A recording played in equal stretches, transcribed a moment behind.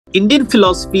Indian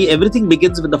philosophy, everything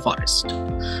begins with the forest.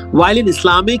 While in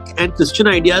Islamic and Christian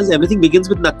ideas, everything begins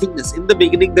with nothingness. In the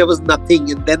beginning, there was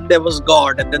nothing, and then there was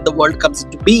God, and then the world comes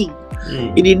into being.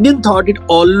 In Indian thought, it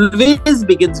always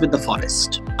begins with the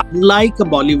forest. Unlike a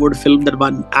Bollywood film that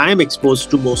I am exposed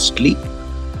to mostly,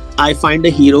 I find a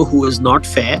hero who is not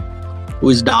fair,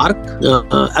 who is dark,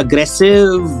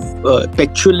 aggressive,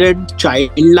 petulant,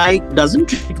 childlike, doesn't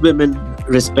treat women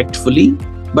respectfully,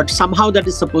 but somehow that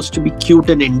is supposed to be cute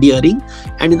and endearing.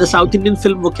 And in the South Indian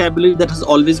film vocabulary, that has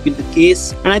always been the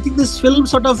case. And I think this film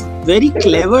sort of very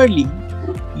cleverly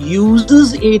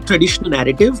uses a traditional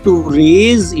narrative to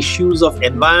raise issues of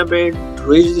environment, to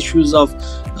raise issues of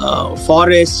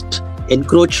forest,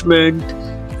 encroachment,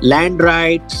 land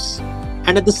rights,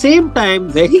 and at the same time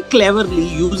very cleverly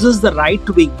uses the right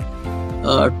wing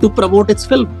to promote its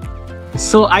film.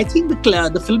 So I think the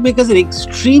filmmaker is an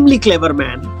extremely clever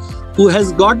man who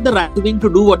has got the right wing to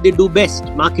do what they do best,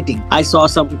 marketing. I saw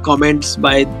some comments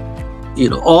by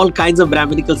all kinds of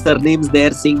Brahminical surnames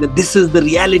there saying that this is the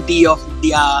reality of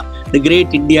India, the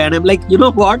great India. And I'm like, you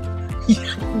know what?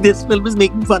 This film is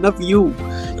making fun of you.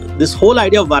 This whole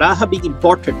idea of Varaha being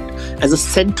important as a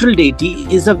central deity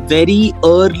is a very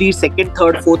early 2nd,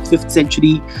 3rd, 4th, 5th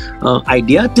century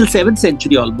idea, till 7th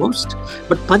century almost.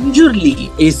 But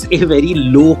Panjurli is a very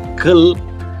local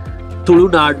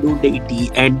Tulunadu deity,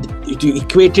 and to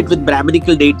equate it with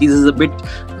Brahminical deities is a bit,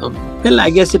 I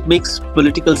guess it makes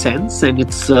political sense, and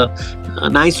it's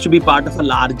nice to be part of a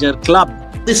larger club.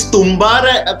 This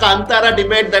tumbbad Kantara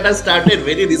debate that has started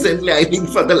very recently, I think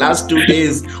for the last 2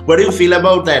 days. What do you feel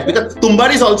about that? Because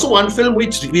tumbbad is also one film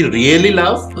which we really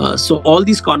love. So all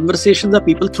these conversations are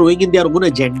people throwing in their own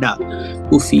agenda,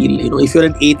 who feel, if you're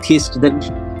an atheist, then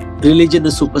religion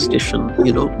is superstition,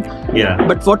 Yeah.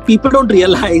 But what people don't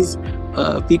realize,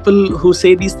 people who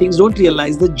say these things don't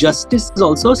realize that justice is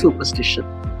also a superstition.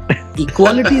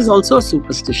 Equality is also a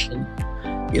superstition.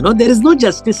 There is no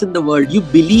justice in the world. You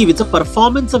believe it's a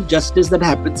performance of justice that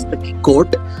happens in the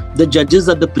court. The judges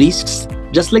are the priests,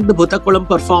 just like the Bhutakolam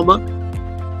performer.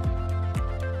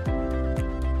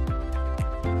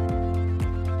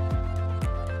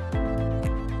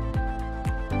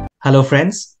 Hello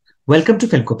friends, welcome to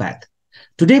Filmkopath.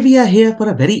 Today we are here for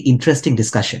a very interesting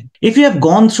discussion. If you have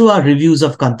gone through our reviews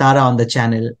of Kantara on the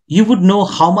channel, you would know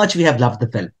how much we have loved the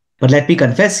film. But let me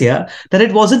confess here that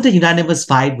it wasn't a unanimous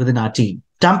fight within our team.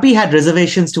 Tumpy had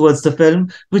reservations towards the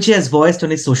film, which he has voiced on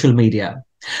his social media.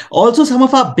 Also, some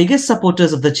of our biggest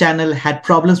supporters of the channel had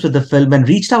problems with the film and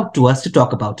reached out to us to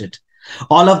talk about it.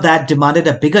 All of that demanded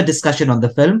a bigger discussion on the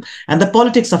film and the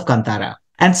politics of Kantara,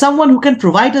 and someone who can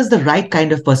provide us the right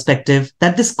kind of perspective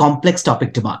that this complex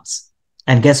topic demands.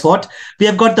 And guess what? We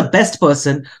have got the best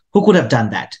person who could have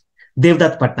done that.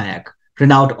 Devdutt Pattanaik,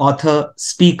 renowned author,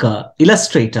 speaker,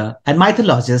 illustrator, and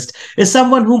mythologist, is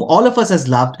someone whom all of us has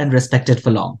loved and respected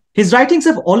for long. His writings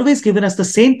have always given us the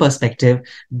same perspective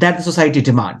that the society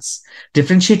demands,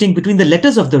 differentiating between the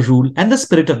letters of the rule and the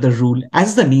spirit of the rule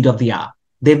as the need of the hour.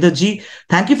 Devdutt Ji,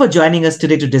 thank you for joining us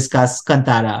today to discuss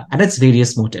Kantara and its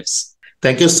various motifs.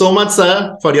 Thank you so much,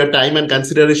 sir, for your time and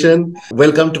consideration.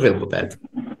 Welcome to Filmkopath.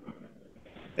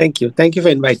 Thank you. Thank you for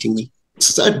inviting me.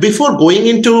 So before going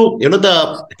into,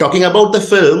 talking about the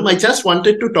film, I just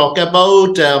wanted to talk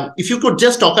about, if you could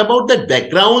just talk about the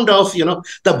background of, the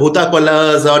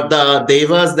Bhutakolas or the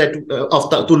Devas of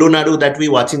the Tulunadu that we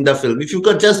watch in the film. If you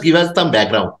could just give us some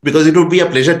background, because it would be a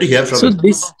pleasure to hear from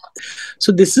you.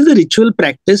 So this is a ritual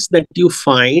practice that you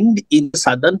find in the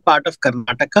southern part of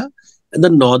Karnataka and the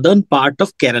northern part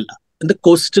of Kerala, in the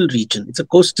coastal region. It's a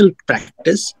coastal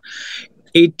practice.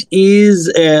 It is,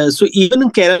 so even in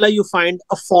Kerala, you find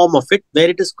a form of it where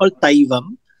it is called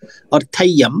Thaivam or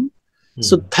Thayyam.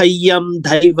 So Thayyam,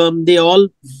 Dhaivam, they all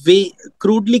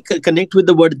crudely connect with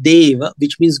the word Deva,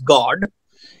 which means God.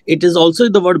 It is also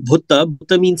the word Bhuta.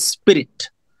 Bhuta means spirit.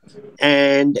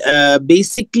 And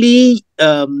basically,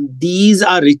 these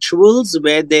are rituals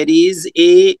where there is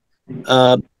a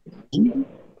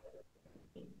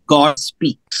God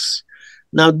speaks.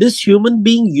 Now, this human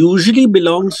being usually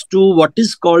belongs to what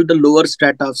is called the lower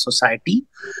strata of society.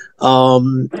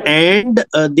 And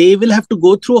they will have to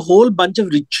go through a whole bunch of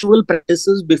ritual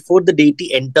practices before the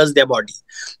deity enters their body.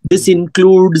 This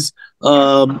includes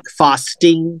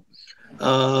fasting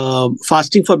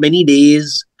for many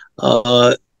days,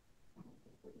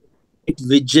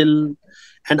 vigil,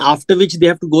 and after which they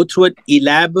have to go through an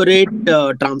elaborate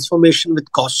transformation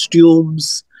with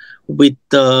costumes, with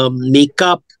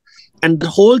makeup. And the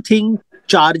whole thing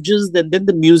charges, then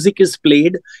the music is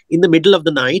played in the middle of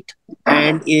the night,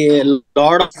 and a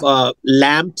lot of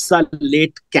lamps are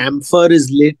lit, camphor is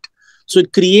lit. So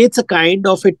it creates a kind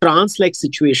of a trance-like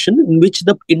situation in which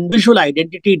the individual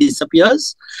identity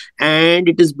disappears, and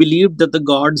it is believed that the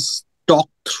gods talk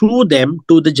through them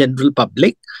to the general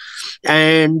public,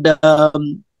 and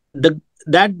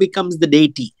that becomes the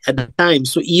deity at the time.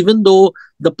 So even though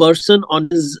the person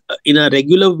in a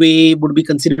regular way would be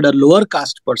considered a lower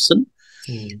caste person,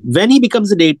 when he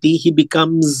becomes a deity, he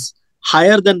becomes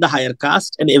higher than the higher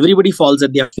caste, and everybody falls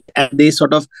at their feet, and they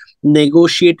sort of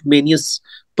negotiate various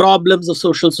problems of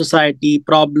social society,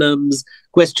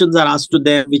 questions are asked to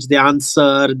them, which they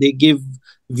answer, they give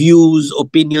views,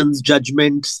 opinions,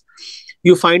 judgments.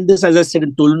 You find this, as I said,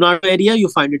 in Tulnadu area, you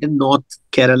find it in North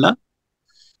Kerala.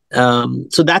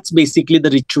 So that's basically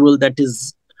the ritual that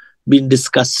is being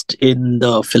discussed in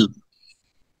the film.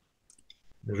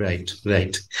 Right.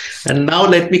 And now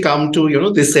let me come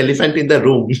to, this elephant in the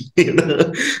room,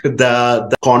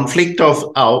 the conflict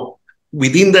of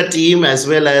within the team, as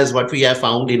well as what we have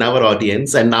found in our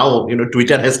audience. And now,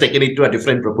 Twitter has taken it to a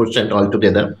different proportion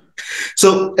altogether.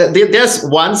 So there's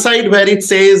one side where it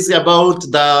says about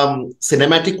the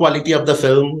cinematic quality of the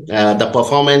film, the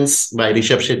performance by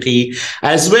Rishabh Shetty,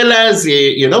 as well as,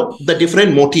 the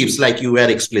different motifs like you were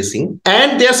expressing.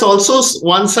 And there's also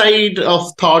one side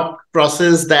of thought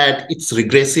process that it's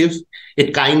regressive.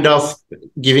 It kind of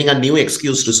giving a new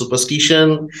excuse to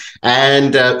superstition.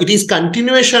 And it is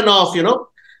continuation of,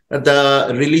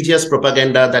 the religious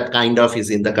propaganda that kind of is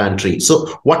in the country. So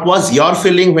what was your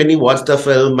feeling when you watched the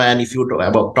film? And if you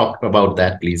talk about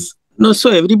that, please. No,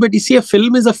 so everybody, see, a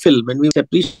film is a film, and we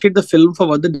appreciate the film for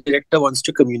what the director wants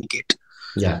to communicate.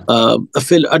 Yeah.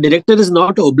 A director is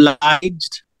not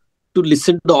obliged to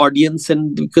listen to the audience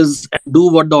and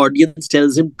do what the audience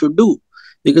tells him to do,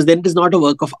 because then it is not a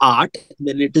work of art,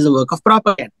 then it is a work of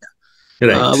propaganda.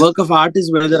 Right. Work of art is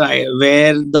where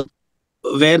the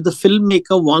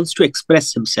filmmaker wants to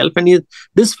express himself, and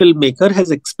this filmmaker has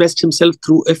expressed himself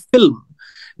through a film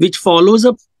which follows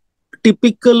a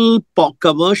typical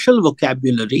commercial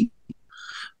vocabulary.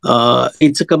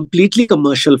 It's a completely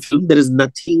commercial film. There is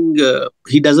nothing,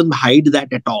 he doesn't hide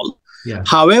that at all. Yeah.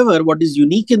 However, what is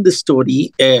unique in this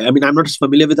story, I'm not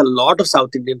familiar with a lot of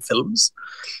South Indian films,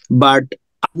 but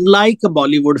unlike a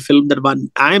Bollywood film that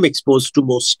I am exposed to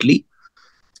mostly,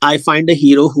 I find a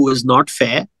hero who is not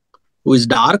fair, who is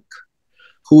dark,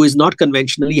 who is not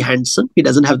conventionally handsome. He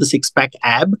doesn't have the six-pack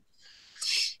ab.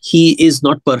 He is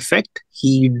not perfect.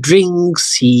 He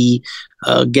drinks. He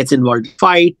gets involved in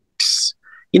fights.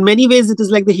 In many ways, it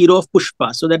is like the hero of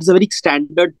Pushpa. So that is a very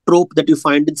standard trope that you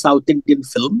find in South Indian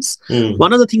films.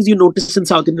 One of the things you notice in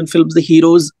South Indian films, the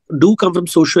heroes do come from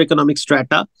socioeconomic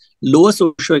strata, lower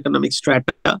socioeconomic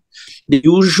strata. They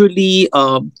usually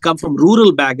come from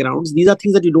rural backgrounds. These are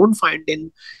things that you don't find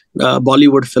in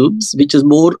Bollywood films, which is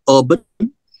more urban,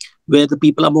 where the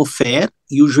people are more fair,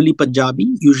 usually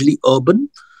Punjabi, usually urban,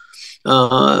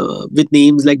 with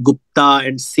names like Gupta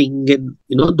and Singh and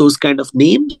those kind of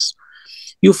names.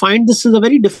 You find this is a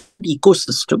very different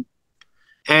ecosystem,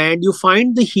 and you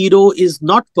find the hero is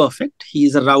not perfect. He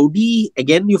is a rowdy.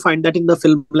 Again, you find that in the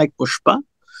film like Pushpa,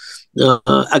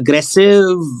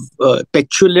 aggressive,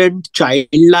 petulant,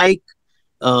 childlike,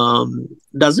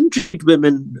 doesn't treat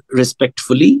women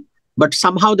respectfully, but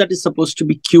somehow that is supposed to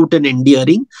be cute and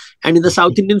endearing. And in the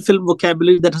South Indian film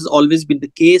vocabulary, that has always been the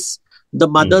case. The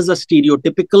mothers are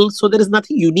stereotypical, so there is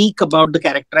nothing unique about the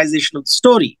characterization of the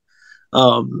story.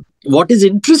 What is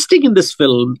interesting in this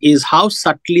film is how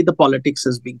subtly the politics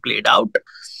is being played out.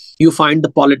 You find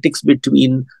the politics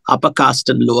between upper caste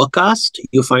and lower caste.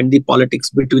 You find the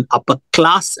politics between upper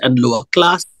class and lower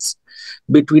class,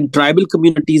 between tribal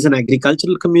communities and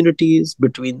agricultural communities,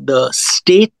 between the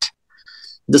state,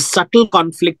 the subtle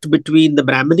conflict between the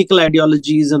Brahminical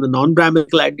ideologies and the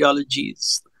non-Brahminical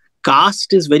ideologies.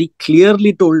 Caste is very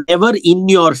clearly told, never in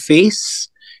your face.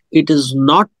 It is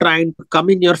not trying to come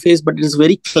in your face, but it is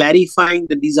very clarifying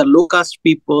that these are low caste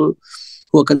people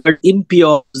who are considered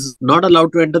impure, not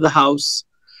allowed to enter the house,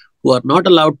 who are not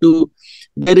allowed to.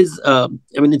 There is,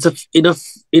 it's in a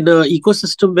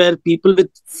ecosystem where people with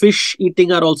fish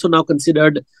eating are also now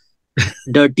considered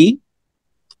dirty.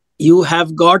 You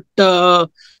have got a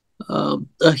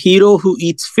hero who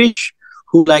eats fish,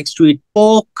 who likes to eat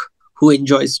pork, who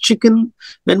enjoys chicken.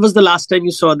 When was the last time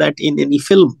you saw that in any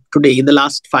film today, in the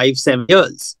last 5-7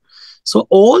 years? So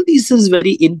all this is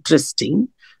very interesting,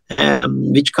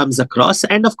 which comes across.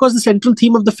 And of course, the central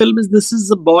theme of the film is this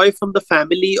is a boy from the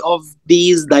family of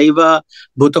these Daiva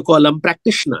Bhutakolam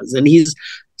practitioners. And he's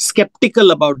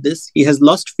skeptical about this. He has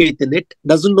lost faith in it,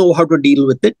 doesn't know how to deal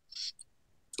with it.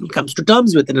 He comes to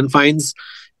terms with it and finds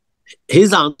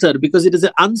his answer, because it is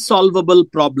an unsolvable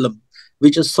problem.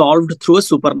 which is solved through a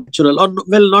supernatural, or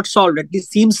well, not solved, at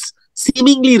least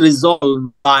seemingly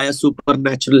resolved by a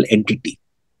supernatural entity.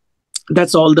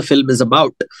 That's all the film is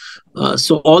about.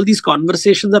 So all these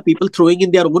conversations are people throwing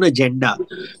in their own agenda,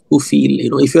 who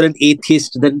feel, if you're an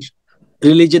atheist, then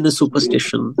religion is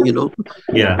superstition,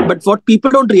 Yeah. But what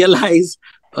people don't realize,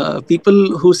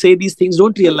 people who say these things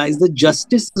don't realize that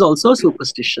justice is also a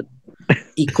superstition.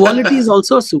 Equality is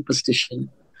also a superstition.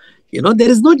 There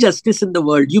is no justice in the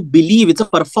world. You believe it's a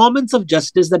performance of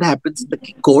justice that happens in the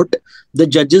court. The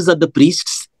judges are the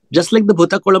priests. Just like the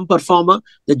Bhutakolam performer,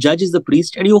 the judge is the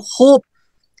priest. And you hope.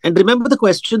 And remember the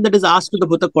question that is asked to the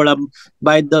Bhutakolam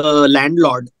by the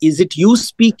landlord. Is it you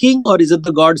speaking or is it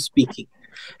the god speaking?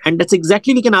 And that's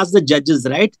exactly we can ask the judges,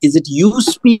 right? Is it you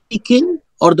speaking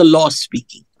or the law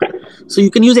speaking? So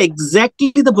you can use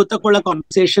exactly the Bhutakola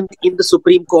conversation in the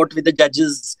Supreme Court with the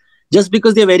judges. Just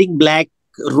because they're wearing black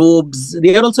robes,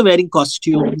 they are also wearing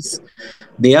costumes.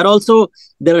 Their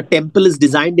temple is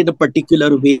designed in a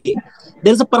particular way.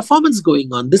 There's a performance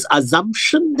going on. This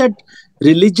assumption that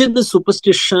religion is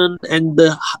superstition and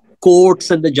the courts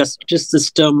and the justice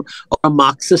system or a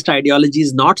Marxist ideology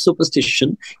is not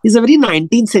superstition is a very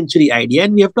 19th century idea,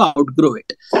 and we have to outgrow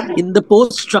it. In the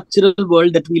post-structural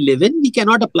world that we live in, we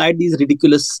cannot apply these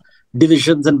ridiculous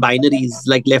divisions and binaries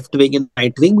like left wing and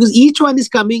right wing, because each one is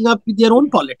coming up with their own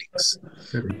politics.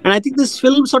 And I think this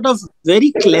film sort of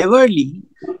very cleverly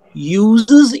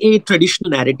uses a traditional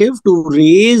narrative to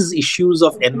raise issues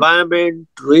of environment,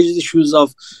 raise issues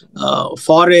of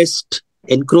forest,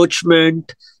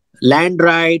 encroachment, land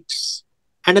rights,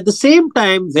 and at the same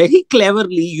time very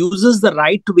cleverly uses the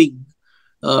right wing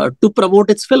to promote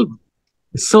its film.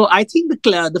 So I think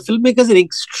the filmmaker is an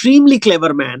extremely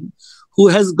clever man who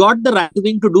has got the right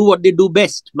wing to do what they do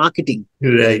best, marketing.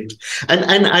 Right.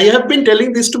 And I have been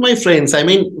telling this to my friends. I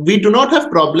mean, we do not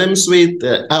have problems with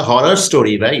a horror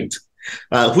story, right?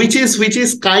 Which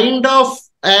is kind of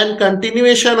a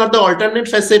continuation of the alternate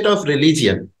facet of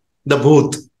religion, the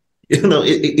bhoot.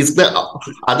 It's the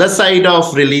other side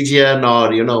of religion, or,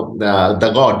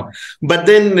 the God. But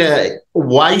then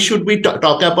why should we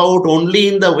talk about only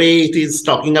in the way it is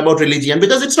talking about religion?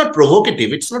 Because it's not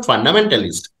provocative. It's not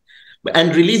fundamentalist.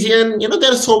 And religion,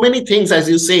 there are so many things, as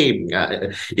you say.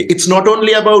 It's not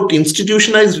only about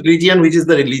institutionalized religion, which is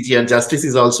the religion. Justice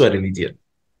is also a religion.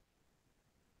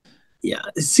 Yeah.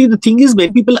 See, the thing is,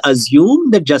 many people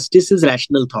assume that justice is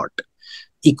rational thought.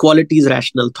 Equality is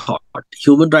rational thought.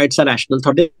 Human rights are rational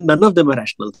thought. None of them are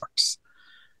rational thoughts,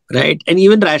 right? And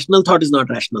even rational thought is not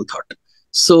rational thought.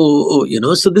 So,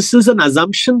 so this is an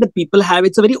assumption that people have.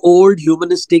 It's a very old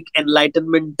humanistic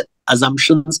enlightenment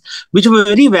assumptions, which were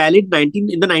very valid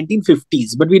in the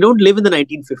 1950s. But we don't live in the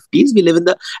 1950s. We live in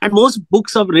and most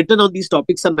books are written on these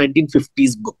topics are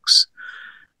 1950s books.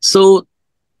 So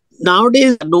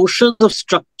nowadays, notions of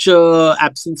structure,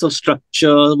 absence of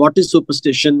structure, what is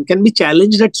superstition can be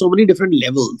challenged at so many different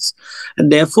levels.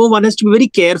 And therefore, one has to be very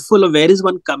careful of where is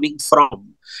one coming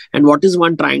from and what is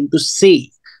one trying to say.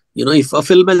 If a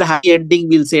film has a happy ending,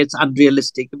 we'll say it's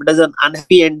unrealistic. If it has an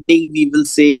unhappy ending, we will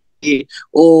say,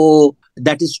 oh,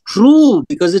 that is true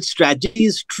because its tragedy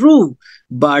is true,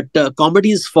 but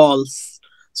comedy is false.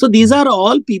 So these are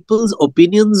all people's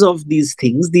opinions of these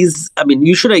things.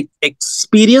 You should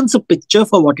experience a picture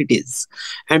for what it is.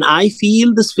 And I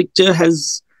feel this picture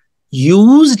has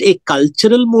used a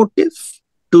cultural motive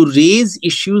to raise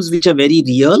issues which are very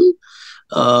real,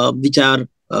 which are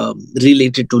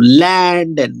related to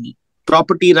land and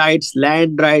property rights,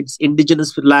 land rights,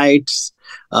 indigenous rights,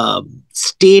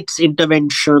 states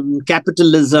intervention,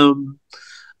 capitalism,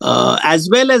 as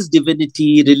well as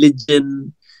divinity,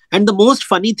 religion. And the most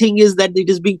funny thing is that it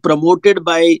is being promoted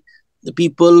by the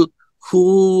people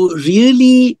who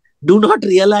really do not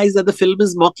realize that the film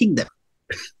is mocking them.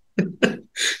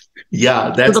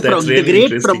 Yeah, that's really the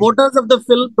great promoters of the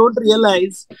film don't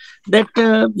realize that,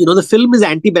 the film is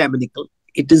anti-Brahminical.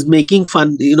 It is making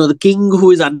fun. The king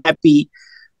who is unhappy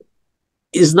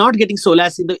is not getting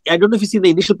solace. I don't know if you see the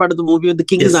initial part of the movie when the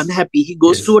king is unhappy. He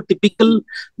goes to a typical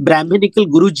Brahminical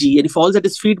Guruji and he falls at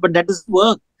his feet, but that doesn't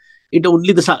work.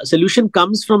 The solution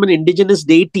comes from an indigenous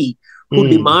deity who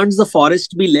demands the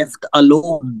forest be left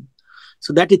alone.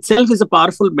 So that itself is a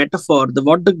powerful metaphor.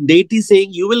 What the deity is saying,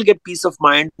 you will get peace of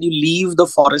mind, you leave the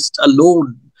forest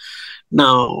alone.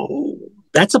 Now,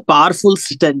 that's a powerful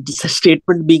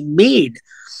statement being made.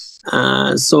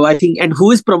 So I think, and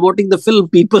who is promoting the film?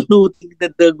 People who think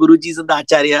that the Gurujis and the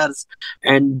Acharyas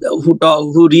and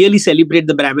who really celebrate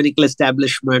the Brahminical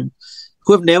establishment,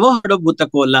 who have never heard of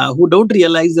Bhutakola, who don't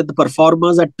realize that the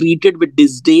performers are treated with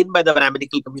disdain by the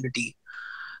Brahminical community.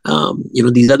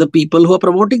 These are the people who are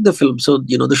promoting the film. So,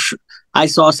 I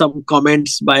saw some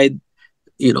comments by,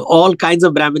 all kinds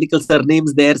of Brahminical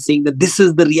surnames there saying that this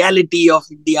is the reality of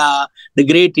India, the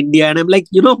great India. And I'm like,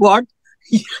 you know what?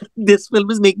 This film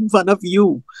is making fun of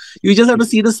you. You just have to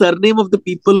see the surname of the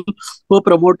people who are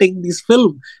promoting this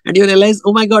film. And you realize,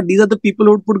 oh my God, these are the people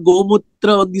who would put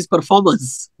Gomutra on these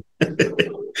performers.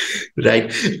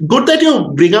 Right. Good that you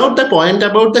bring out the point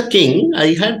about the king.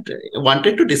 I had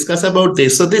wanted to discuss about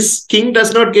this. So this king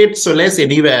does not get solace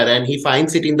anywhere, and he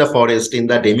finds it in the forest, in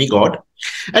the demigod.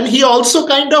 And he also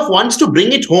kind of wants to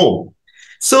bring it home.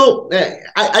 So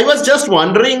I was just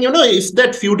wondering, if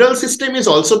that feudal system is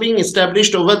also being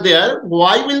established over there,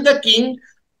 why will the king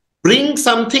bring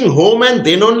something home and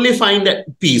then only find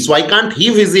peace? Why can't he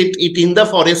visit it in the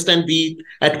forest and be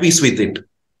at peace with it?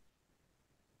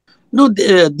 No,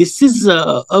 this is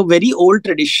a very old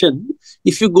tradition.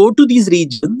 If you go to these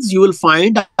regions, you will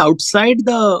find outside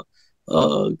the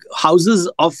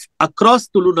houses of across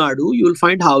Tulunadu, you will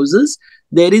find houses.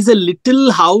 There is a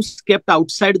little house kept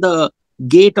outside the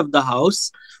gate of the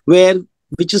house,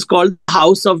 which is called the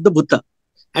house of the Bhuta.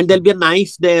 And there'll be a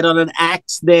knife there, or an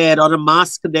axe there, or a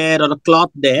mask there, or a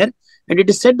cloth there. And it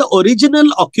is said the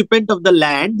original occupant of the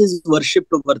land is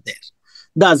worshipped over there.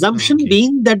 The assumption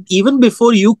being that even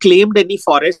before you claimed any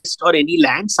forest or any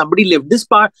land, somebody lived. This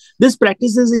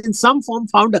practice is in some form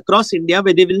found across India,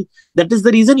 where that is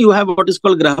the reason you have what is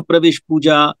called Graha Pravesh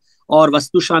Puja or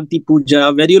Vastu Shanti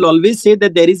Puja, where you'll always say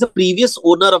that there is a previous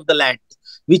owner of the land.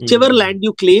 Whichever land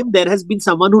you claim, there has been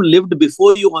someone who lived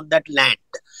before you on that land.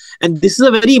 And this is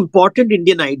a very important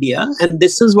Indian idea. And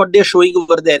this is what they're showing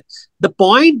over there. The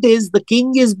point is the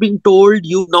king is being told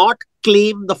you not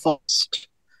claim the forest,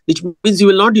 which means you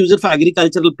will not use it for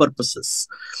agricultural purposes,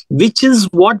 which is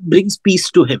what brings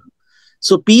peace to him.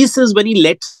 So peace is when he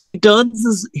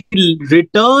returns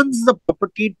the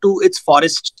property to its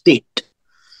forest state.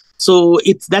 So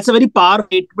that's a very powerful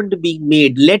statement being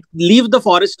made. Leave the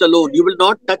forest alone. You will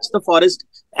not touch the forest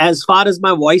as far as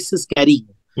my voice is carrying.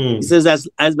 He says,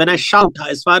 as when I shout,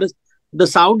 as far as the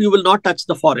sound, you will not touch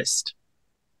the forest.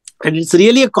 And it's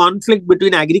really a conflict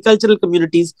between agricultural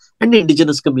communities and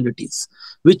indigenous communities,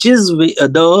 which is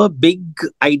the big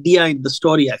idea in the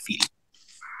story, I feel.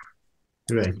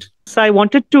 Right. So I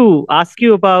wanted to ask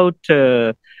you about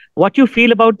what you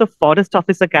feel about the forest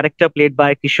officer character played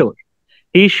by Kishore.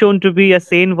 He's shown to be a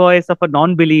sane voice of a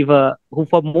non-believer who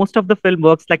for most of the film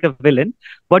works like a villain.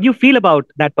 What do you feel about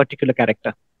that particular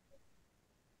character?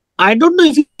 I don't know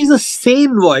if he's a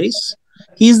sane voice.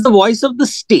 He's the voice of the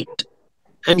state.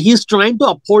 And he's trying to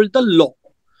uphold the law.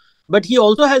 But he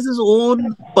also has his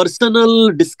own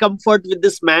personal discomfort with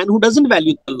this man who doesn't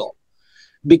value the law.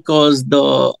 Because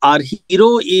our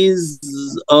hero is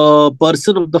a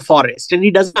person of the forest and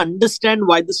he doesn't understand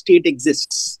why the state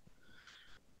exists.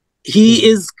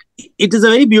 It is a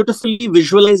very beautifully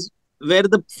visualized where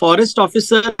the forest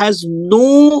officer has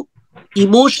no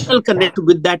emotional connect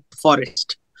with that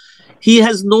forest. He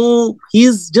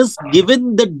is just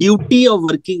given the duty of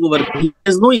working over. He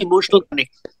has no emotional connect.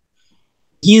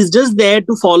 He is just there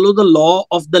to follow the law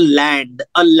of the land,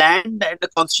 a land and a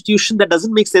constitution that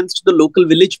doesn't make sense to the local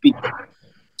village people.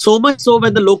 So much so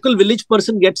when the local village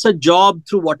person gets a job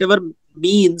through whatever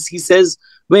means, he says,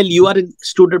 well, you are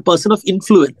a person of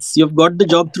influence. You've got the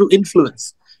job through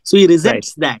influence. So he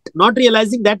resents that, not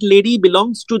realizing that lady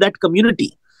belongs to that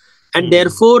community. And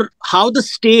therefore, how the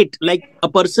state, like a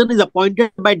person is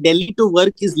appointed by Delhi to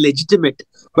work is legitimate,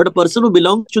 but a person who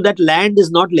belongs to that land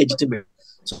is not legitimate.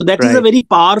 So that is a very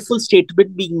powerful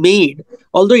statement being made.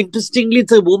 Although interestingly,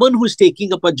 it's a woman who is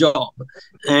taking up a job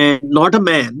and not a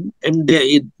man. And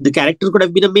the character could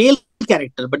have been a male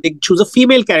character, but they choose a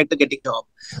female character getting a job.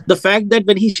 The fact that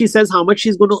when she says how much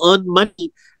she's going to earn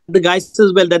money, the guy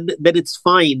says, well, then it's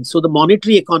fine. So the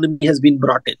monetary economy has been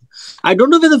brought in. I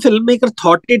don't know whether the filmmaker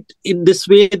thought it in this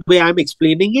way, the way I'm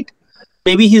explaining it.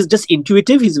 Maybe he's just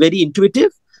intuitive. He's very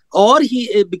intuitive. Or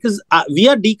because we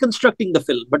are deconstructing the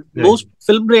film, but most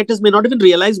film writers may not even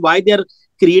realize why they are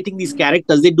creating these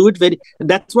characters. They do it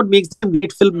that's what makes them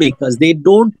great filmmakers. They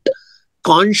don't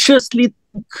consciously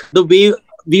think the way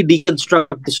we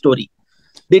deconstruct the story.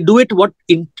 They do it but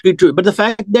the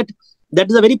fact that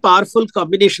is a very powerful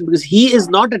combination because he is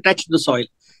not attached to the soil.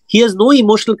 He has no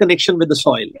emotional connection with the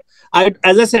soil.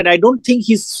 As I said, I don't think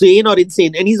he's sane or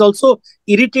insane. And he's also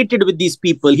irritated with these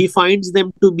people. He finds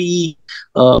them to be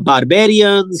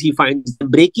barbarians. He finds them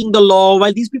breaking the law,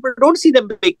 while these people don't see them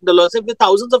breaking the law. So for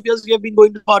thousands of years, we have been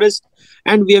going to the forest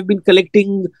and we have been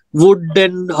collecting wood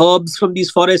and herbs from these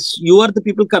forests. You are the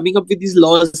people coming up with these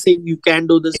laws saying you can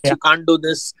do this, you can't do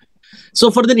this.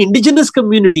 So for the indigenous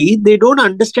community, they don't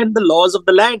understand the laws of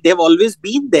the land. They have always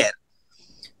been there.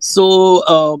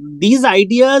 So these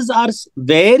ideas are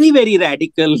very, very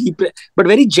radical, but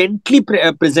very gently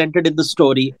presented in the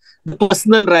story. The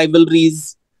personal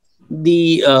rivalries,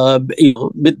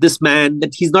 with this man,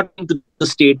 that he's not into the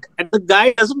state, and the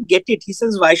guy doesn't get it. He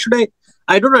says, "Why should I?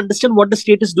 I don't understand what the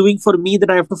state is doing for me that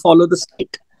I have to follow the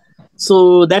state."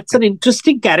 So that's an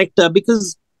interesting character,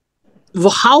 because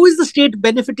how is the state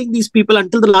benefiting these people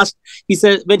until the last? He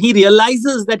says when he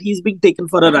realizes that he's being taken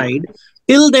for a ride.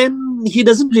 Till then, he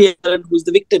doesn't realize who's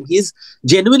the victim. He's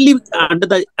genuinely under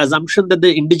the assumption that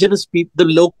the indigenous people, the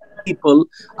local people,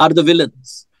 are the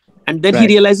villains. And then he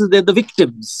realizes they're the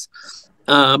victims.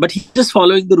 But he's just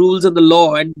following the rules and the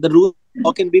law, and the rule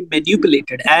can be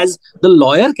manipulated, as the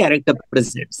lawyer character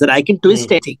presents, that I can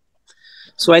twist anything.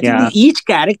 So I think each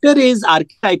character is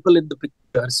archetypal in the picture.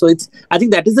 So I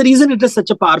think that is the reason it is such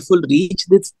a powerful reach.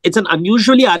 It's an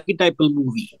unusually archetypal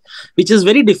movie, which is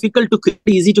very difficult to create,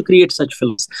 easy to create such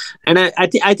films. And I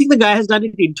think the guy has done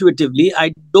it intuitively.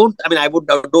 I don't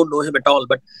know him at all,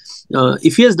 but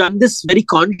if he has done this very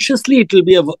consciously,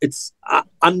 it's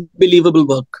unbelievable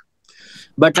work.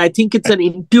 But I think it's an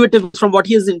intuitive, from what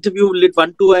he has interviewed, Lit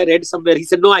 1-2, I read somewhere, he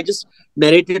said, no, I just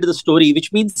narrated the story,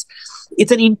 which means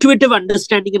it's an intuitive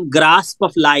understanding and grasp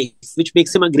of life, which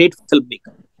makes him a great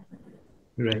filmmaker.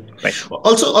 Right.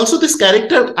 Also, this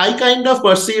character, I kind of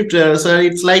perceived, sir,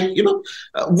 it's like,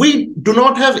 we do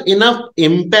not have enough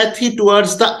empathy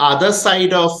towards the other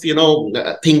side of,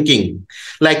 thinking.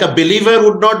 Like a believer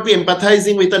would not be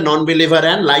empathizing with a non-believer,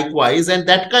 and likewise, and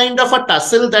that kind of a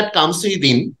tussle that comes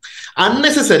within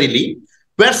unnecessarily,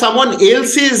 where someone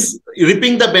else is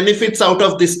reaping the benefits out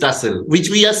of this tussle, which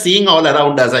we are seeing all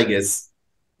around us, I guess.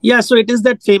 Yeah, so it is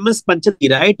that famous Panchati,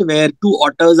 right, where two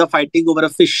otters are fighting over a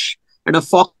fish, and a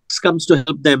fox comes to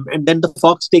help them, and then the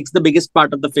fox takes the biggest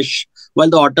part of the fish, while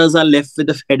the otters are left with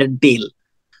the head and tail.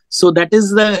 So that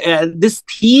is this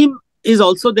theme is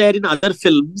also there in other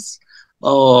films. We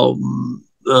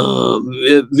are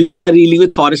dealing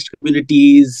with forest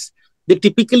communities. They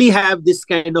typically have this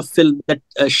kind of film. That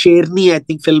Sherni, I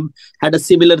think, film had a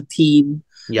similar theme.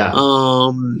 Yeah.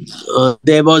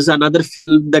 There was another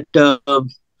film that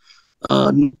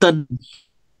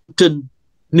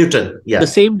Newton, yeah. The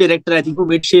same director, I think, who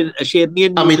made Sherni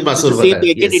and Amit Masur. The same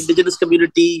again, indigenous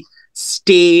community,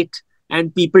 state,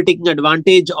 and people taking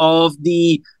advantage of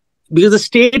because the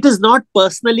state is not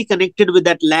personally connected with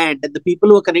that land, and the people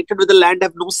who are connected with the land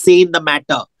have no say in the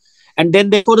matter. And then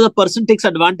therefore the person takes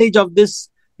advantage of this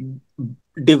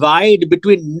divide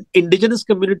between indigenous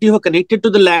community who are connected to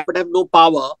the land but have no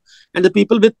power, and the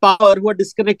people with power who are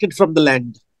disconnected from the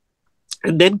land.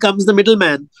 And then comes the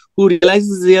middleman who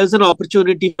realizes there's an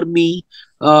opportunity for me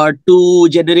to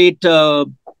generate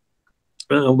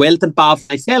wealth and power for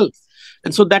myself.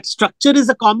 And so that structure is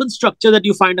a common structure that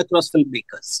you find across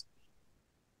filmmakers.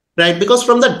 Right, because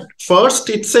from the first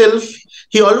itself,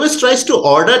 he always tries to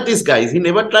order these guys. He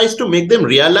never tries to make them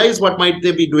realize what might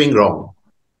they be doing wrong.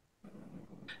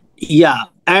 Yeah,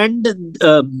 and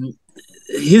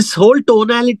his whole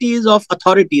tonality is of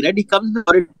authority, right? He comes with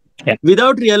authority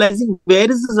without realizing where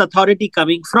is this authority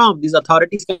coming from. These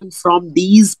authorities come from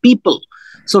these people.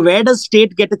 So where does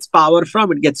state get its power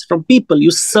from? It gets from people. You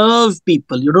serve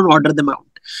people. You don't order them out.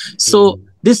 So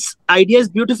this idea is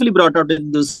beautifully brought out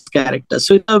in this character.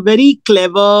 So it's a very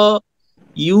clever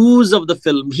use of the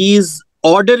film. He is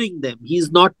ordering them.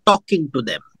 He's not talking to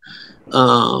them.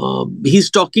 He's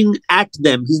talking at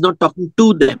them. He's not talking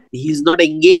to them. He's not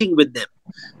engaging with them.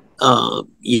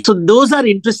 So those are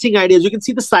interesting ideas. You can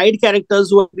see the side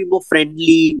characters who are being more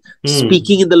friendly,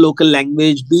 speaking in the local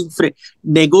language,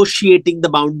 negotiating the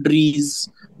boundaries.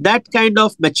 That kind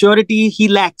of maturity he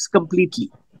lacks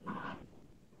completely.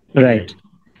 Right.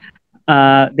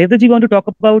 Devdutt Ji, want to talk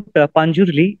about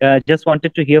Panjurli. Just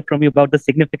wanted to hear from you about the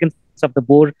significance of the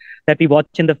boar that we watch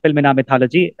in the film in our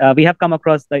mythology. We have come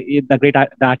across the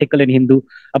article in Hindu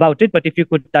about it, but if you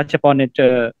could touch upon it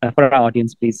for our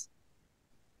audience, please.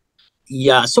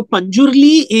 Yeah, so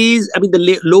Panjurli is,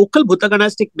 the local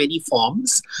Bhutaganas take many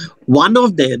forms. One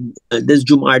of them, there's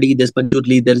Jumadi, there's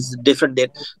Panjurli, there's different,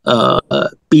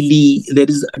 Pili, there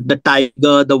is the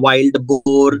tiger, the wild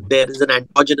boar, there is an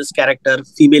androgynous character,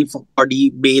 female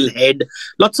body, male head.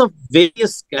 Lots of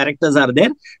various characters are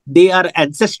there. They are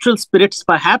ancestral spirits,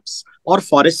 perhaps, or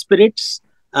forest spirits.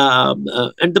 And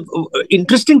the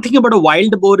interesting thing about a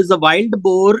wild boar is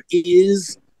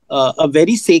a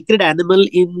very sacred animal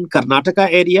in Karnataka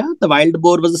area. The wild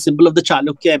boar was a symbol of the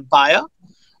Chalukya Empire.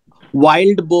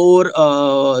 Wild boar,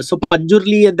 so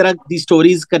Panjurli, and there are these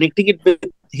stories connecting it with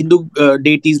Hindu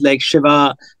deities like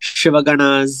Shiva,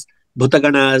 Shivaganas,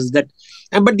 Bhutaganas,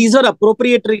 but these are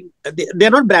appropriating, they're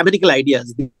not Brahminical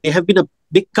ideas.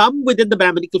 They come within the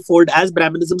Brahminical fold as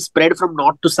Brahmanism spread from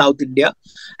North to South India.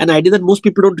 An idea that most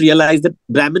people don't realize, that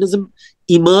Brahmanism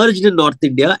emerged in North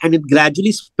India and it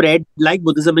gradually spread like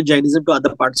Buddhism and Jainism to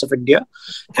other parts of India.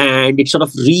 And it sort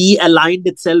of realigned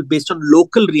itself based on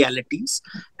local realities.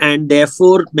 And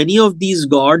therefore, many of these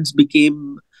gods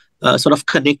became sort of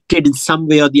connected in some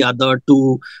way or the other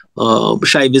to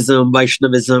Shaivism,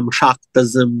 Vaishnavism,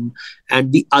 Shaktism,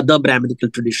 and the other Brahminical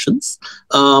traditions.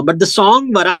 But the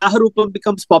song Varaha Rupam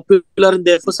becomes popular, and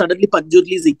therefore suddenly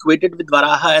Panjurli is equated with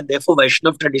Varaha and therefore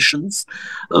Vaishnav traditions.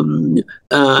 And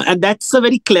that's a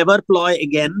very clever ploy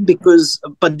again, because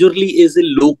Panjurli is a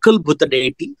local Bhuta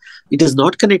deity. It is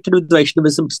not connected with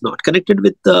Vaishnavism, it's not connected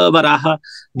with Varaha.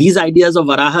 These ideas of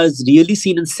Varaha is really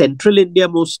seen in central India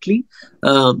mostly.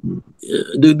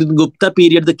 During the Gupta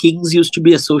period, the kings used to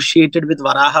be associated with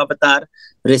Varaha avatar,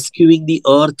 rescuing the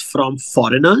earth from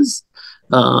foreigners.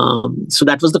 So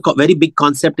that was the very big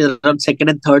concept around 2nd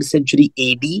and 3rd century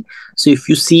AD. So if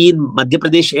you see in Madhya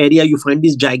Pradesh area, you find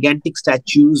these gigantic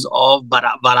statues of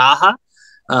Varaha,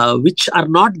 which are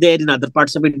not there in other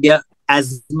parts of India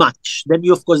as much. Then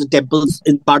you, of course, the temples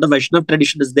in part of Vaishnav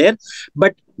tradition is there.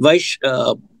 But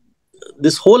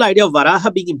this whole idea of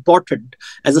Varaha being important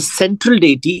as a central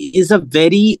deity is a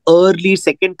very early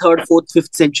 2nd, 3rd, 4th,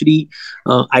 5th century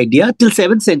idea, till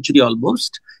 7th century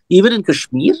almost, even in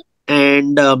Kashmir.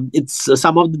 And it's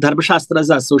some of the Dharma Shastras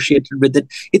are associated with it.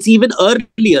 It's even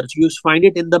earlier. You find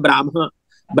it in the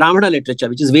Brahmana literature,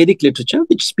 which is Vedic literature,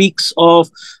 which speaks of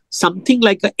something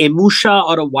like a emusha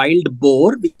or a wild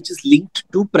boar, which is linked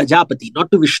to Prajapati, not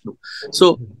to Vishnu.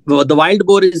 So the wild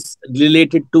boar is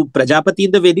related to Prajapati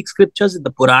in the Vedic scriptures. In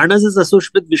the Puranas is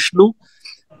associated with Vishnu.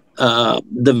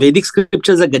 The Vedic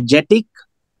scriptures are Gangetic.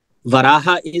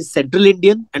 Varaha is Central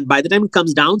Indian. And by the time it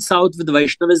comes down south with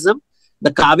Vaishnavism,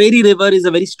 the Kaveri River is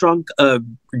a very strong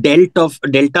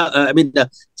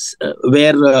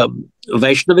where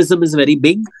Vaishnavism is very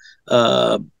big.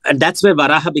 And that's where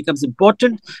Varaha becomes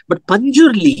important. But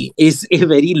Panjurli is a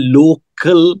very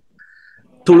local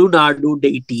Tulunadu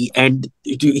deity, and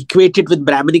to equate it with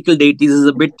Brahminical deities is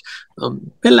a bit,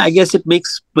 well, I guess it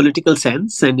makes political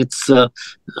sense, and it's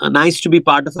nice to be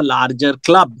part of a larger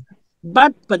club.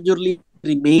 But Panjurli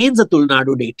remains a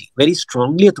Tulnadu deity, very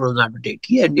strongly a Tulnadu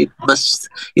deity, and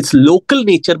its local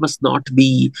nature must not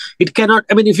be, it cannot,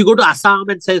 if you go to Assam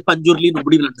and say Panjurli,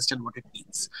 nobody will understand what it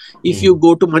means. If you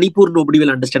go to Manipur, nobody will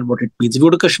understand what it means. If you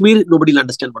go to Kashmir, nobody will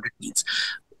understand what it means.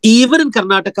 Even in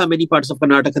Karnataka, many parts of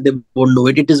Karnataka, they won't know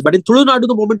it is. But in Tulunadu,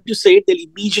 the moment you say it, they'll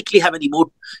immediately have an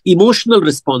emotional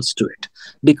response to it,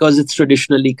 because it's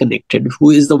traditionally connected. Who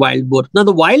is the wild boar? Now,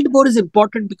 the wild boar is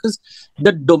important because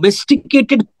the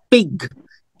domesticated pig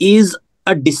is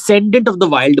a descendant of the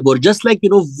wild boar, just like,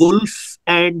 wolf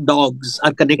and dogs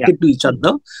are connected to each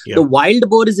other. The wild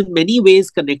boar is in many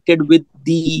ways connected with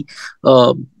the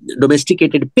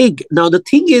domesticated pig. Now, the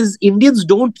thing is, Indians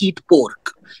don't eat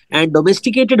pork, and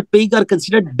domesticated pig are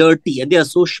considered dirty, and they're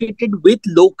associated with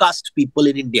low-caste people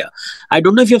in India. I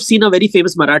don't know if you've seen a very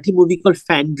famous Marathi movie called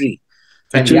Fandry.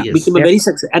 Actually, became a very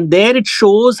success. And there it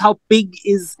shows how pig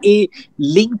is a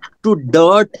link to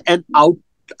dirt and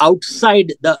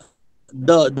outside the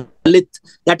Dalit.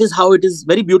 That is how it is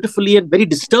very beautifully and very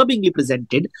disturbingly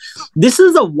presented. This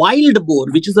is a wild boar,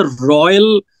 which is a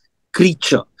royal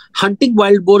creature. Hunting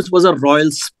wild boars was a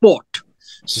royal sport.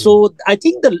 So I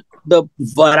think the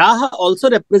Varaha also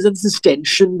represents this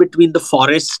tension between the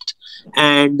forest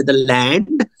and the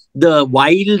land, the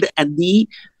wild and the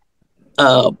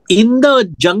in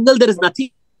the jungle. There is nothing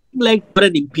like pure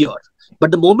and impure. But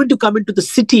the moment you come into the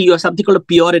city, you have something called a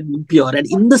pure and impure. And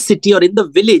in the city or in the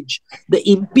village, the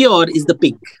impure is the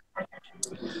pig.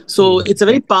 So it's a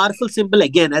very powerful symbol.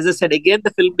 Again, as I said,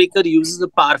 the filmmaker uses a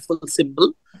powerful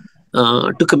symbol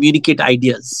to communicate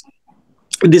ideas.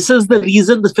 This is the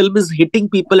reason the film is hitting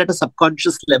people at a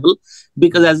subconscious level,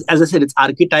 because as I said, it's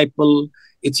archetypal.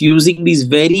 It's using these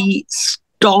very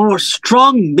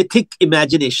strong mythic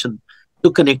imagination to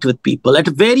connect with people at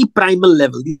a very primal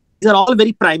level. These are all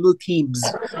very primal themes,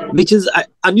 which is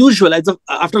unusual.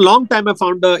 After a long time, I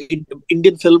found an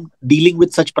Indian film dealing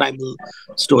with such primal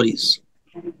stories.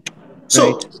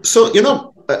 So,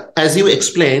 as you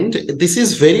explained, this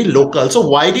is very local. So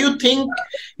why do you think,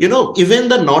 even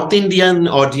the North Indian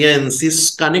audience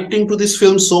is connecting to this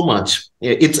film so much?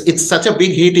 It's such a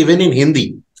big hit even in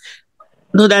Hindi.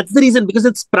 No, that's the reason, because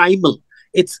it's primal.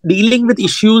 It's dealing with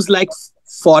issues like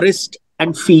forest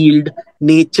and field,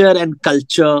 nature and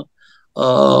culture,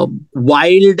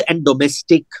 wild and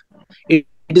domestic. It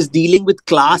It is dealing with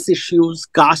class issues,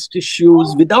 caste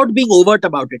issues, without being overt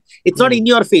about it. It's not in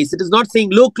your face. It is not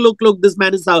saying, look, this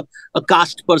man is a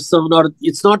caste person, or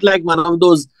it's not like one of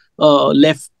those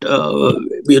left,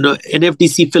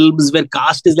 NFDC films where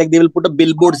caste is like they will put a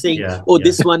billboard saying,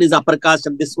 this one is upper caste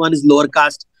and this one is lower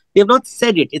caste. They have not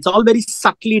said it. It's all very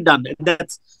subtly done. And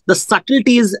the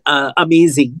subtlety is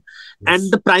amazing. Yes.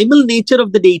 And the primal nature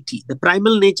of the deity,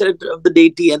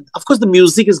 and of course the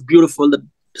music is beautiful, the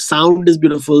sound is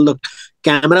beautiful, the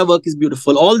camera work is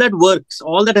beautiful, all that works,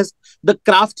 the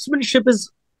craftsmanship is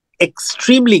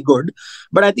extremely good.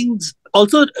 But I think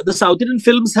also the South Indian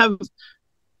films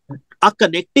are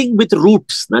connecting with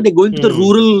roots. Now they're going to the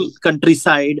rural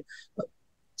countryside.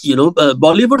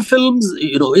 Bollywood films,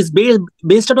 is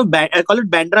based out of, I call it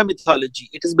Bandra mythology.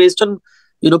 It is based on,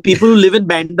 people who live in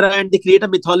Bandra, and they create a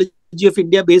mythology of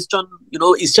India based on,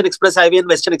 Eastern Express Highway and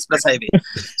Western Express Highway.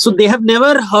 So they have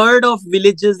never heard of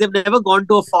villages. They've never gone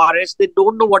to a forest. They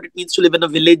don't know what it means to live in a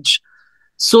village.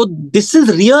 So this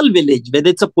is real village, whether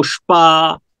it's a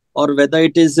Pushpa or whether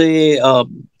it is a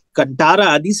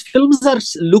Kantara. These films are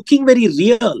looking very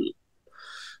real.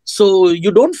 So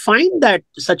you don't find that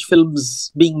such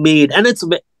films being made, and it's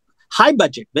high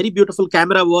budget, very beautiful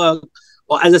camera work.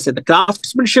 Or as I said, the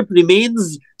craftsmanship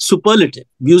remains superlative.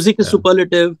 Music is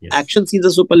superlative. Yes. Action scenes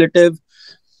are superlative.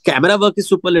 Camera work is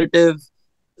superlative.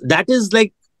 That is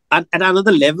like at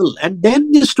another level. And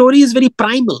then the story is very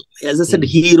primal. As I said,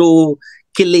 hero,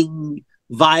 killing,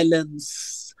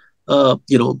 violence,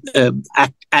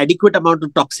 adequate amount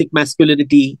of toxic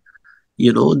masculinity.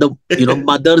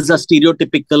 Mothers are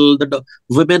stereotypical, the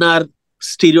women are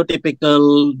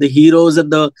stereotypical, the heroes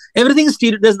and everything is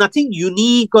there's nothing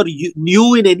unique or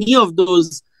new in any of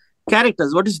those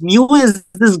characters. What is new is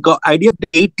this idea of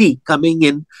deity coming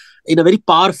in a very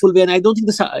powerful way. And I don't think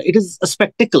it is a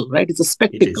spectacle, right? It's a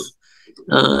spectacle.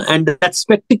 And that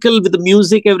spectacle with the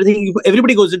music,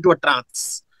 everybody goes into a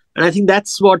trance. And I think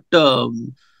that's what...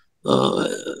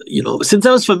 since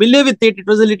I was familiar with it, it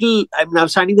was a little, I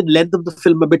was finding the length of the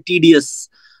film a bit tedious.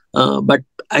 But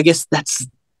I guess that's,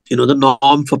 the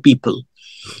norm for people.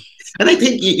 And I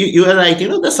think you are right,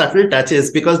 the subtle touches,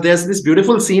 because there's this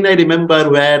beautiful scene I remember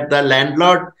where the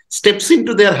landlord steps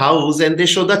into their house and they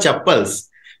show the chappals.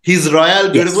 His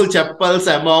royal, beautiful chappals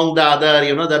among the other,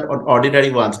 the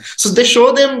ordinary ones. So they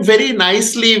show them very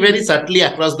nicely, very subtly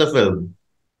across the film.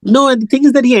 No, and the thing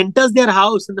is that he enters their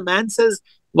house and the man says,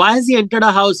 why has he entered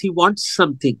a house? He wants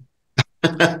something.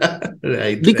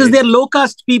 Because they're low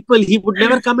caste people. He would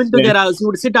never come into their house. He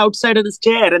would sit outside on his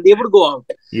chair and they would go out.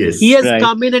 Yes. He has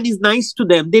come in and he's nice to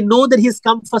them. They know that he's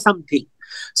come for something.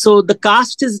 So the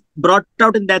caste is brought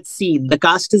out in that scene. The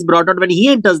caste is brought out when he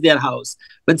enters their house.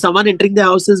 When someone entering the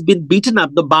house has been beaten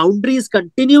up, the boundary is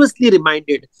continuously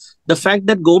reminded. The fact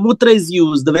that Gomutra is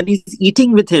used, when he's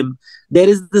eating with him, there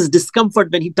is this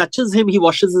discomfort. When he touches him, he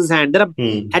washes his hand. There are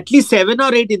at least 7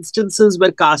 or 8 instances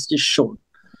where caste is shown.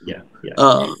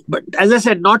 But as I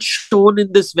said, not shown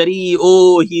in this very,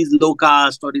 he's low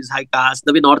caste or he's high caste,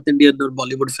 the way North Indian or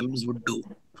Bollywood films would do.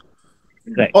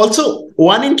 Right. Also,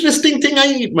 one interesting thing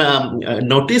I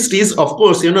noticed is, of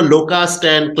course, low caste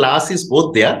and class is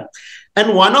both there.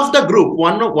 And one of the group,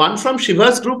 one from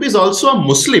Shiva's group is also a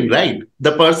Muslim, right?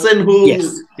 The person who,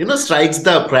 strikes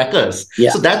the crackers.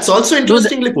 Yeah. So that's also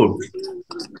interestingly put.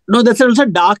 No, that's also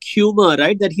dark humor,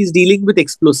 right? That he's dealing with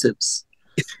explosives.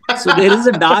 So there is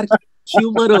a dark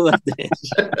humor over there.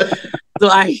 So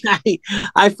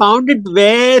I found it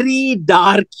very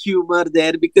dark humor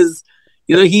there because,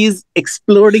 he's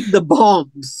exploding the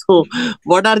bombs. So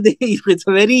what are they? It's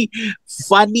very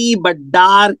funny but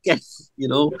dark. And,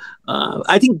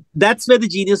 I think that's where the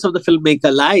genius of the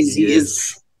filmmaker lies.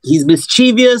 Yes. He's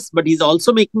mischievous, but he's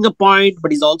also making a point,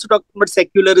 but he's also talking about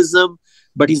secularism,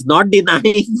 but he's not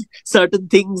denying certain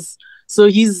things. So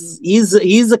he's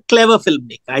a clever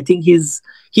filmmaker. I think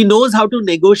he knows how to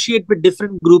negotiate with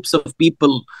different groups of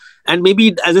people. And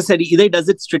maybe, as I said, either he does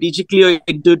it strategically or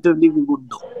intuitively, we wouldn't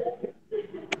know.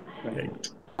 Right.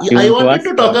 I wanted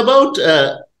to talk about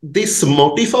this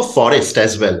motif of forest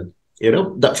as well.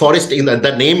 The forest, in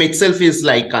the name itself is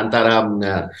like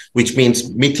Kantara, which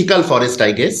means mythical forest,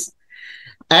 I guess.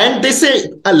 And they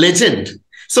say a legend.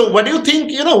 So what do you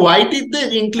think, why did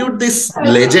they include this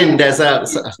legend as a,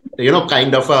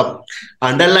 kind of a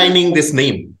underlining this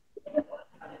name?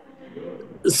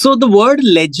 So the word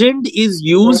legend is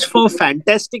used for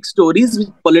fantastic stories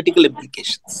with political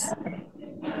implications.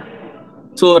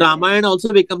 So Ramayana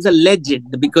also becomes a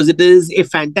legend because it is a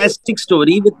fantastic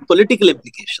story with political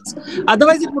implications.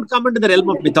 Otherwise, it would come under the realm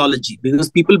of mythology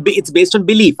because it's based on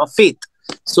belief or faith.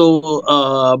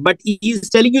 So, but he's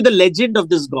telling you the legend of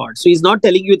this god. So he's not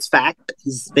telling you it's fact.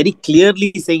 He's very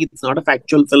clearly saying it's not a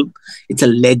factual film. It's a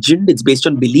legend. It's based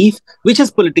on belief, which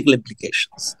has political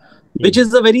implications, which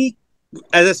is a very,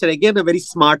 as I said again, a very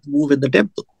smart move in the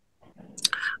temple.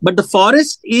 But the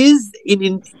forest is,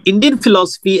 in Indian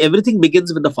philosophy, everything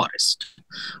begins with the forest.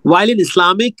 While in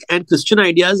Islamic and Christian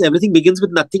ideas, everything begins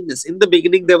with nothingness. In the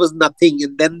beginning, there was nothing,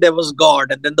 and then there was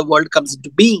God, and then the world comes into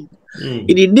being.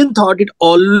 In Indian thought, it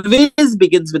always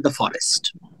begins with the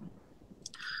forest.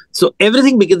 So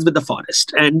everything begins with the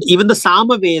forest. And even the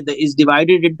Samaveda is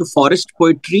divided into forest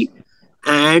poetry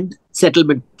and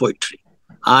settlement poetry.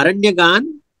 Aranyagan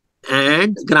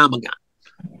and Gramagan.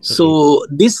 So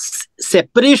this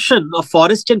separation of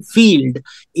forest and field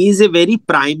is a very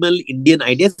primal Indian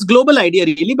idea. It's a global idea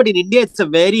really, but in India it's a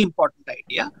very important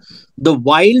idea. The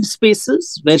wild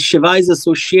spaces where Shiva is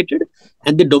associated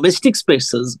and the domestic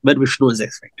spaces where Vishnu is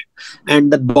expected.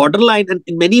 And that borderline, and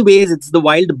in many ways it's the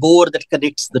wild boar that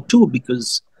connects the two,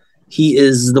 because he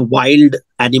is the wild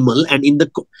animal, and in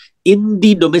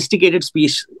the domesticated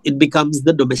species it becomes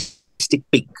the domestic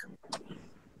pig.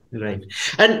 Right.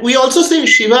 And we also see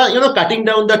Shiva, cutting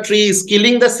down the trees,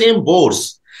 killing the same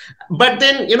boars. But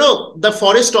then, the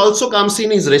forest also comes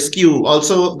in his rescue.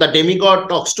 Also, the demigod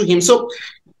talks to him. So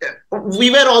we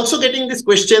were also getting these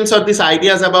questions or these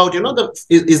ideas about,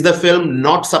 is the film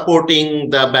not supporting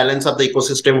the balance of the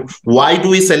ecosystem? Why do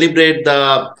we celebrate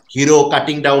the hero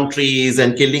cutting down trees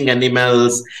and killing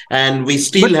animals? And we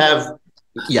still have,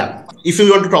 if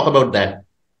you want to talk about that.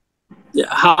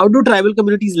 How do tribal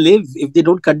communities live if they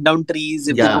don't cut down trees,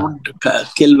 if they don't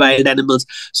kill wild animals?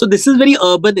 So this is very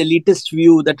urban elitist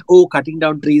view that, cutting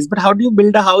down trees. But how do you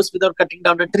build a house without cutting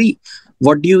down a tree?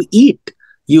 What do you eat?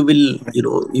 You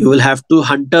will have to,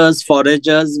 hunters,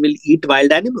 foragers will eat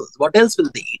wild animals. What else will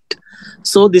they eat?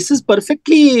 So this is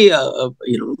perfectly,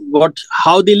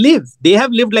 how they live. They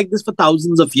have lived like this for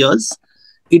thousands of years.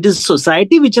 It is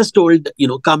society which has told,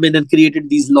 come in and created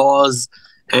these laws,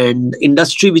 and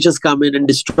industry which has come in and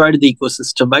destroyed the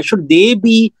ecosystem. Why should they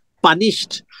be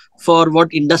punished for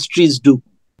what industries do?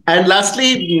 And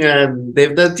lastly,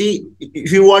 Devdutt Ji,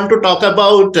 if you want to talk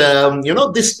about,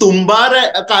 this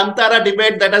tumbbad Kantara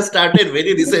debate that has started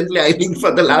very recently, I think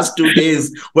for the last 2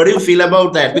 days, what do you feel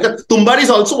about that? Because tumbbad is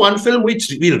also one film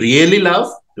which we really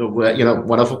love,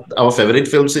 one of our favorite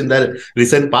films in the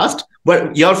recent past.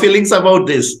 But your feelings about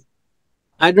this?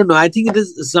 I don't know. I think it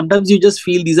is, sometimes you just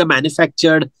feel these are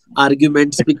manufactured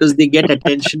arguments because they get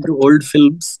attention to old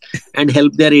films and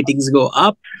help their ratings go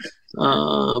up.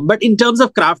 But in terms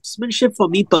of craftsmanship, for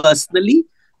me personally,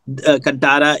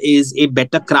 Kantara is a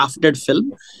better crafted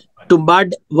film.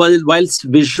 Tumbbad, whilst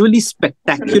visually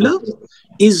spectacular,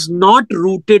 is not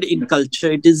rooted in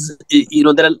culture. It is,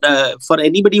 there are, for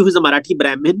anybody who is a Marathi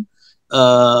Brahmin,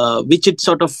 which it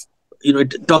sort of,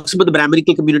 it talks about the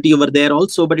Brahminical community over there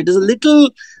also, but it is a little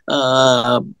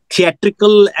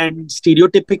theatrical and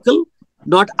stereotypical,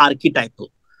 not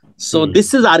archetypal. So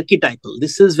this is archetypal.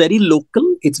 This is very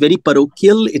local. It's very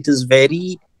parochial. It is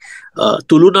very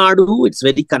Tulunadu. It's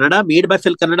very Kannada, made by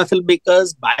Kannada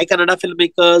filmmakers, by Kannada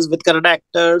filmmakers, with Kannada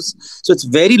actors. So it's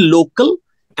very local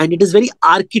and it is very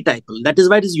archetypal. That is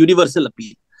why it is universal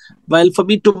appeal. While for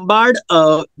me, Tumbbad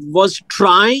was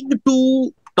trying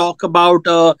to talk about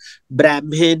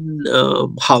Brahmin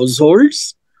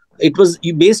households. It was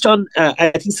based on,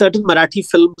 I think, certain Marathi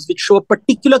films which show a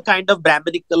particular kind of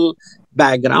Brahminical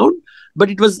background. But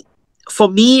it was, for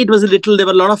me, it was a little, there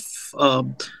were a lot of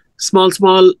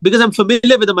small, because I'm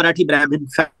familiar with the Marathi Brahmin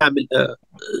family,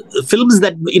 films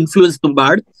that influenced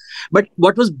Tumbbad. But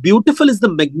what was beautiful is the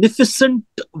magnificent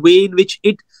way in which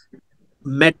it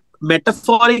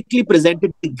metaphorically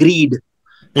presented greed.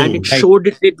 And it showed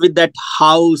it with that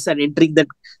house and entering that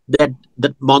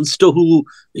monster who,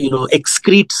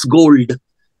 excretes gold,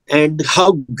 and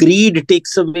how greed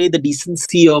takes away the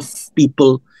decency of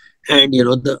people. And,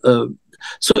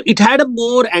 so it had a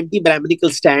more anti-Brahminical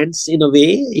stance in a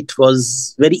way. It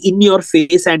was very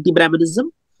in-your-face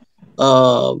anti-Brahminism.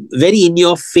 Very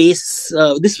in-your-face.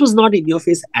 This was not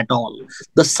in-your-face at all.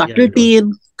 The subtlety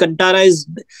in Kantara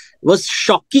was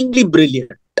shockingly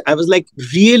brilliant. I was like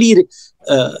really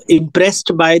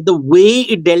impressed by the way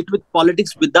it dealt with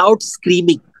politics without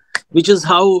screaming, which is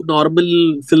how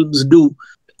normal films do.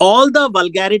 All the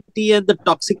vulgarity and the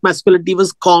toxic masculinity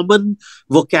was common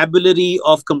vocabulary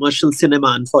of commercial cinema,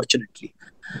 unfortunately.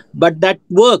 But that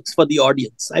works for the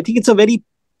audience. I think it's a very,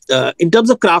 in terms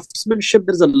of craftsmanship,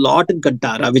 there's a lot in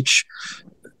Kantara, which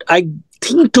I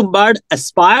think Tumbbad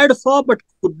aspired for, but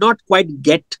could not quite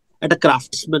get at a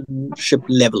craftsmanship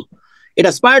level. It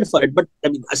aspired for it, but I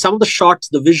mean, some of the shots,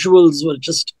 the visuals were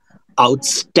just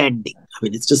outstanding. I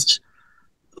mean, it's just.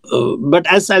 But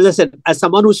as I said, as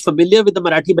someone who's familiar with the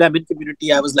Marathi Brahmin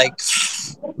community, I was like,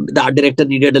 the art director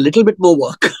needed a little bit more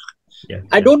work.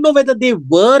 I don't know whether they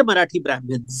were Marathi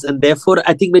Brahmins, and therefore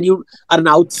I think when you are an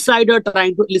outsider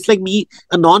trying to, it's like me,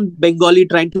 a non-Bengali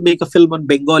trying to make a film on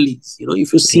Bengalis.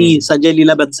 If you see Sanjay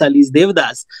Leela Bansali's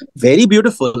Devdas, very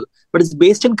beautiful, but it's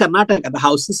based in Karnataka. The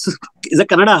house is a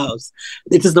Kannada house.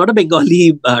 It is not a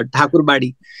Bengali Thakur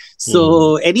Badi.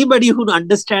 So anybody who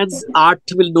understands art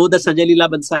will know that Sanjay Leela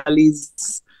Bansali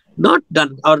is not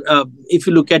done. Or if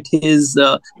you look at his,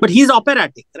 but he's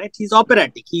operatic, right? He's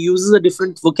operatic. He uses a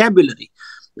different vocabulary.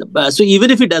 So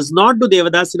even if he does not do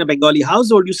Devadas in a Bengali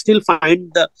household, you still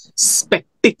find the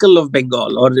spectacle of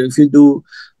Bengal. Or if you do,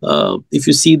 if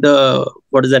you see the,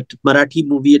 what is that Marathi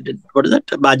movie? What is that?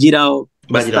 Bajirao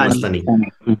Mastani.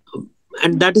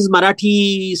 And that is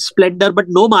Marathi splendor, but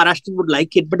no Maharashtrian would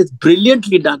like it. But it's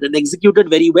brilliantly done and executed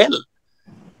very well.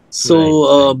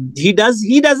 So he does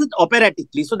it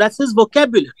operatically. So that's his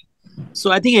vocabulary.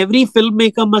 So I think every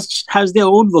filmmaker must has their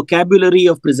own vocabulary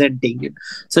of presenting it.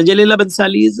 Sanjay Leela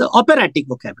Bansali is operatic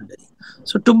vocabulary.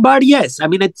 So Tumbbad, yes, I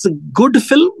mean it's a good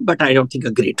film, but I don't think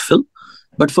a great film.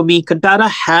 But for me, Kantara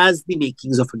has the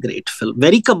makings of a great film.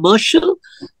 Very commercial,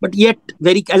 but yet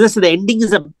very, as I said, the ending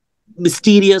is a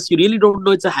mysterious. You really don't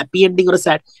know it's a happy ending or a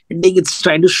sad ending. It's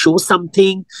trying to show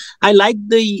something. I like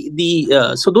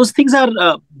so those things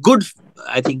are good.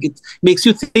 I think it makes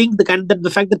you think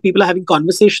the fact that people are having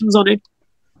conversations on it.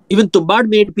 Even Tumbbad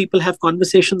made people have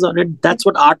conversations on it. That's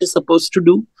what art is supposed to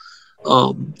do.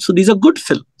 So these are good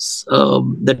films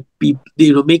that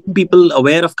making people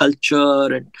aware of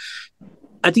culture, and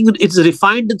I think it's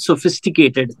refined and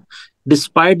sophisticated,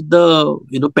 despite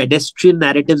the pedestrian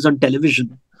narratives on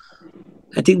television.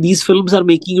 I think these films are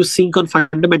making you think on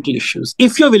fundamental issues,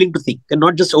 if you're willing to think, and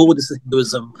not just, this is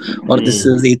Hinduism or this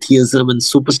is atheism and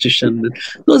superstition.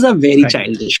 Those are very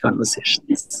childish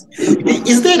conversations.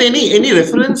 Is there any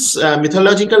reference,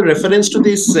 mythological reference to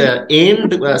this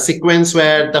end sequence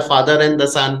where the father and the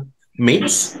son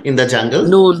meets in the jungle?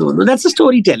 No. That's a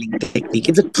storytelling technique.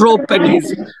 It's a trope, and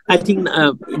I think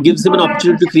gives him an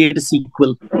opportunity to create a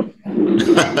sequel.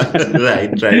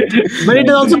 right. But it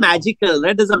is also magical,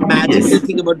 right? There's a magical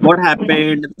thing about what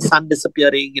happened, the sun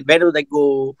disappearing, and where do they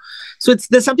go? So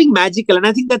there's something magical, and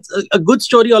I think that's a good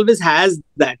story always has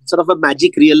that sort of a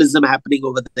magic realism happening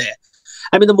over there.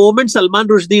 I mean, the moment Salman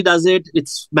Rushdie does it,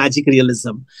 it's magic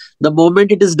realism. The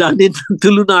moment it is done in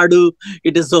Tulu Nadu,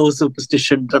 it is so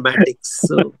superstition dramatics.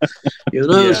 So,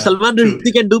 Salman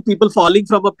Rushdie can do people falling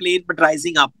from a plane but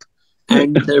rising up,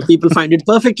 and people find it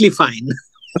perfectly fine.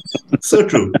 So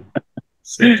true.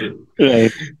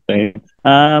 Right.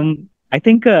 I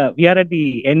think we are at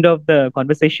the end of the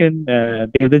conversation,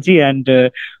 Devdutt Ji,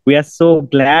 and we are so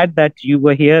glad that you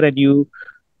were here and you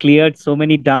cleared so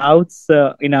many doubts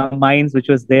in our minds, which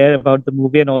was there about the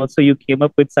movie, and also you came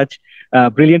up with such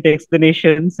brilliant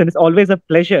explanations. And it's always a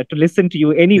pleasure to listen to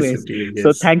you anyways.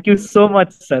 So thank you so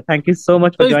much, sir. Thank you so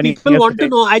much for joining us. People want to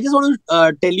know, I just want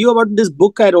to tell you about this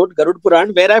book I wrote, Garud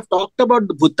Puran, where I've talked about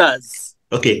the Bhutas.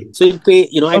 Okay. So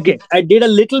I did a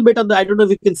little bit on I don't know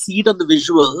if you can see it on the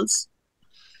visuals,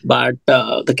 but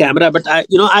the camera. But I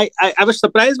was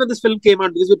surprised when this film came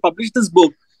out, because we published this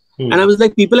book, and I was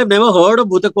like, people have never heard of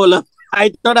Bhutakolam.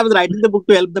 I thought I was writing the book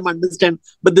to help them understand,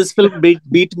 but this film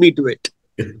beat me to it.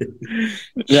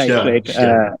 Right.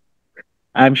 Sure.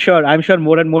 I'm sure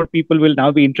more and more people will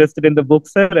now be interested in the book,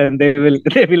 sir, and they will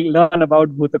learn about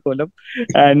Bhutakolam.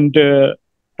 And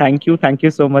thank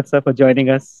you so much, sir, for joining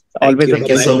us. Thank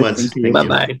you so much.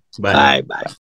 Bye-bye. Bye.